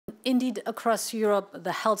Indeed, across Europe,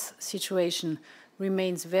 the health situation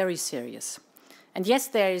remains very serious. And yes,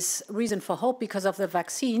 there is reason for hope because of the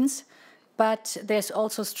vaccines, but there's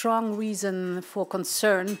also strong reason for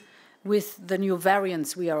concern with the new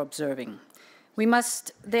variants we are observing. We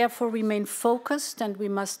must therefore remain focused and we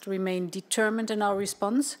must remain determined in our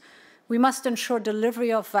response. We must ensure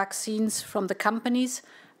delivery of vaccines from the companies,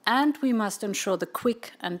 and we must ensure the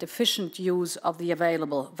quick and efficient use of the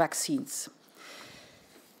available vaccines.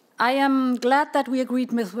 I am glad that we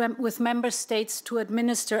agreed with member states to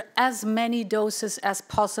administer as many doses as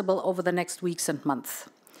possible over the next weeks and months.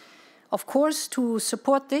 Of course, to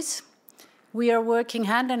support this, we are working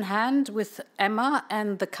hand in hand with EMA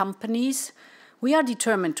and the companies. We are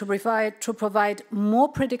determined to provide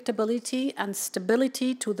more predictability and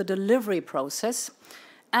stability to the delivery process,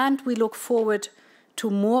 and we look forward to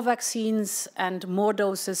more vaccines and more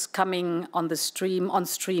doses coming on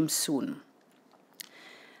stream soon.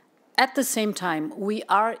 At the same time, we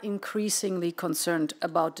are increasingly concerned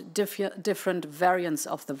about different variants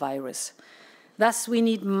of the virus. Thus, we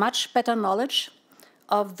need much better knowledge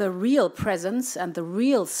of the real presence and the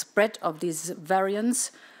real spread of these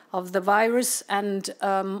variants of the virus and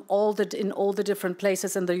in all the different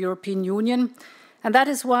places in the European Union. And that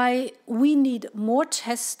is why we need more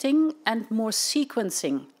testing and more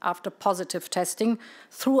sequencing after positive testing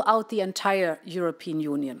throughout the entire European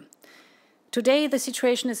Union. Today, the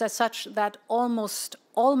situation is as such that almost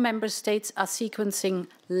all member states are sequencing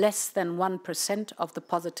less than 1% of the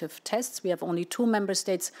positive tests. We have only 2 member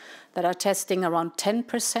states that are testing around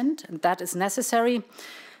 10%, and that is necessary.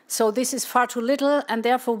 So this is far too little, and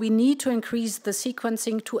therefore we need to increase the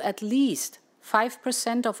sequencing to at least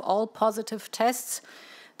 5% of all positive tests.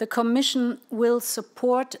 The Commission will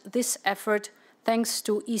support this effort thanks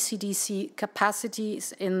to ECDC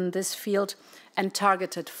capacities in this field and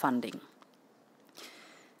targeted funding.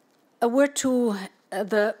 A word to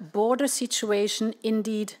the border situation.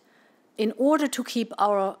 Indeed, in order to keep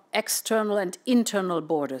our external and internal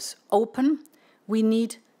borders open, we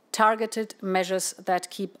need targeted measures that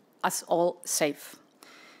keep us all safe.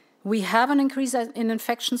 We have an increase in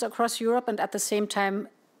infections across Europe, and at the same time,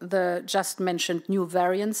 the just mentioned new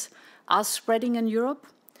variants are spreading in Europe.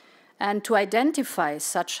 And to identify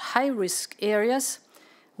such high-risk areas,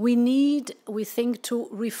 we think, to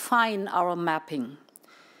refine our mapping.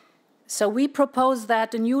 So we propose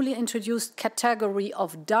that a newly introduced category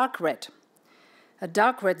of dark red, a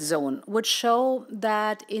dark red zone, would show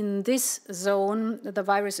that in this zone the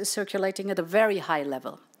virus is circulating at a very high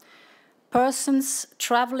level. Persons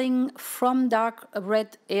traveling from dark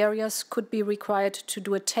red areas could be required to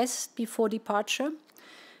do a test before departure,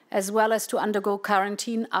 as well as to undergo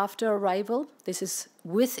quarantine after arrival. This is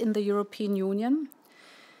within the European Union.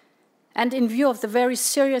 And in view of the very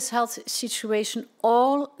serious health situation,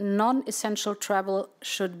 all non-essential travel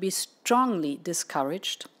should be strongly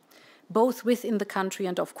discouraged, both within the country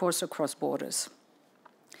and, of course, across borders.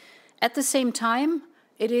 At the same time,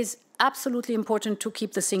 it is absolutely important to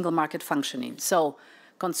keep the single market functioning. So,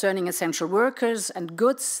 concerning essential workers and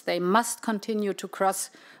goods, they must continue to cross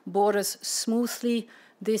borders smoothly.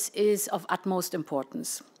 This is of utmost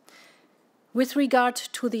importance. With regard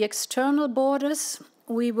to the external borders,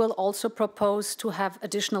 we will also propose to have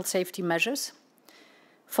additional safety measures.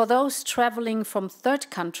 For those traveling from third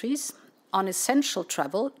countries on essential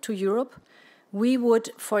travel to Europe, we would,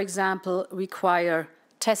 for example, require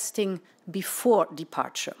testing before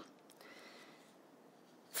departure.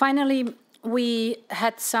 Finally, we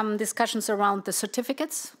had some discussions around the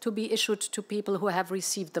certificates to be issued to people who have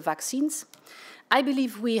received the vaccines. I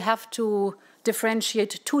believe we have to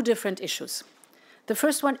differentiate 2 different issues. The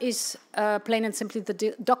first one is plain and simply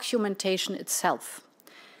the documentation itself.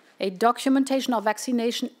 A documentation of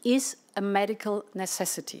vaccination is a medical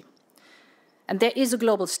necessity. And there is a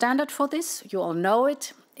global standard for this. You all know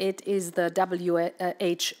it. It is the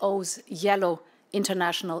WHO's Yellow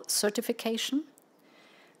International Certification.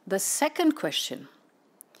 The second question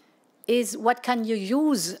is, what can you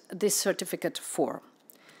use this certificate for?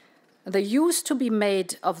 The use to be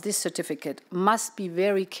made of this certificate must be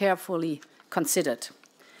very carefully considered.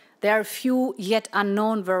 There are a few yet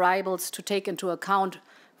unknown variables to take into account.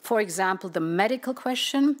 For example, the medical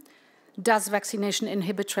question: does vaccination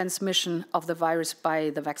inhibit transmission of the virus by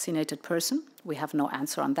the vaccinated person? We have no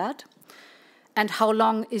answer on that. And how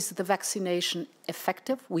long is the vaccination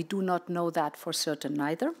effective? We do not know that for certain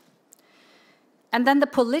neither. And then the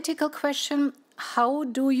political question: how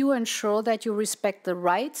do you ensure that you respect the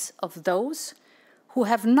rights of those who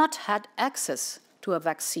have not had access to a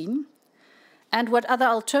vaccine? And what other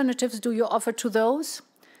alternatives do you offer to those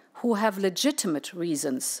who have legitimate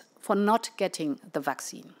reasons for not getting the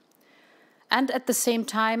vaccine? And at the same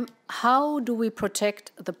time, how do we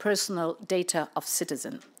protect the personal data of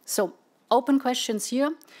citizens? So open questions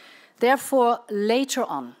here. Therefore, later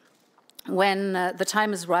on, when the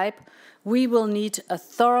time is ripe, we will need a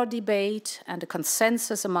thorough debate and a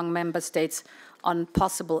consensus among member states on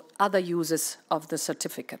possible other uses of the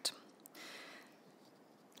certificate.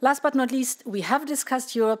 Last but not least, we have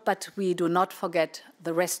discussed Europe, but we do not forget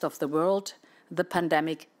the rest of the world. The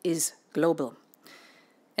pandemic is global.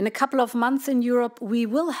 In a couple of months in Europe, we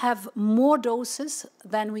will have more doses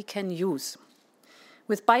than we can use.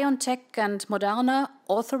 With BioNTech and Moderna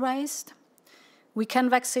authorized, we can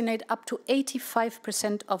vaccinate up to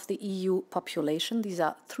 85% of the EU population. These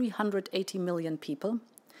are 380 million people.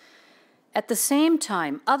 At the same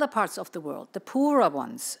time, other parts of the world, the poorer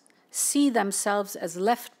ones, see themselves as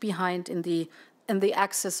left behind in the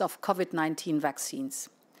access of COVID-19 vaccines.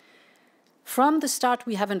 From the start,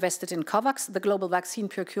 we have invested in COVAX, the global vaccine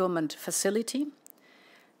procurement facility.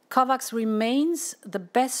 COVAX remains the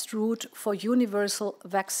best route for universal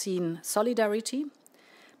vaccine solidarity,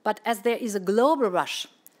 but as there is a global rush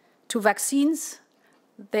to vaccines,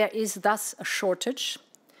 there is thus a shortage.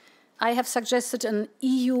 I have suggested an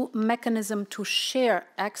EU mechanism to share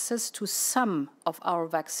access to some of our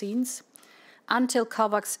vaccines until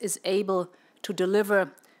COVAX is able to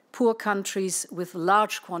deliver poor countries with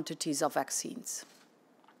large quantities of vaccines.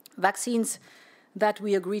 Vaccines that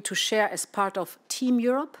we agree to share as part of Team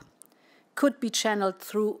Europe could be channeled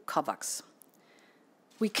through COVAX.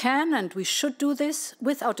 We can and we should do this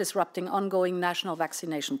without disrupting ongoing national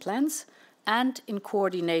vaccination plans and in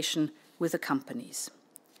coordination with the companies.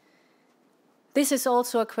 This is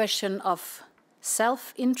also a question of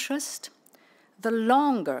self-interest. The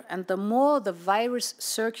longer and the more the virus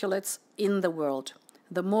circulates in the world,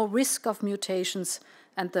 the more risk of mutations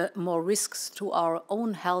and the more risks to our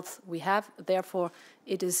own health we have. Therefore,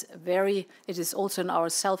 it is also in our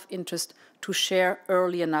self-interest to share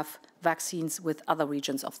early enough vaccines with other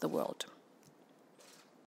regions of the world.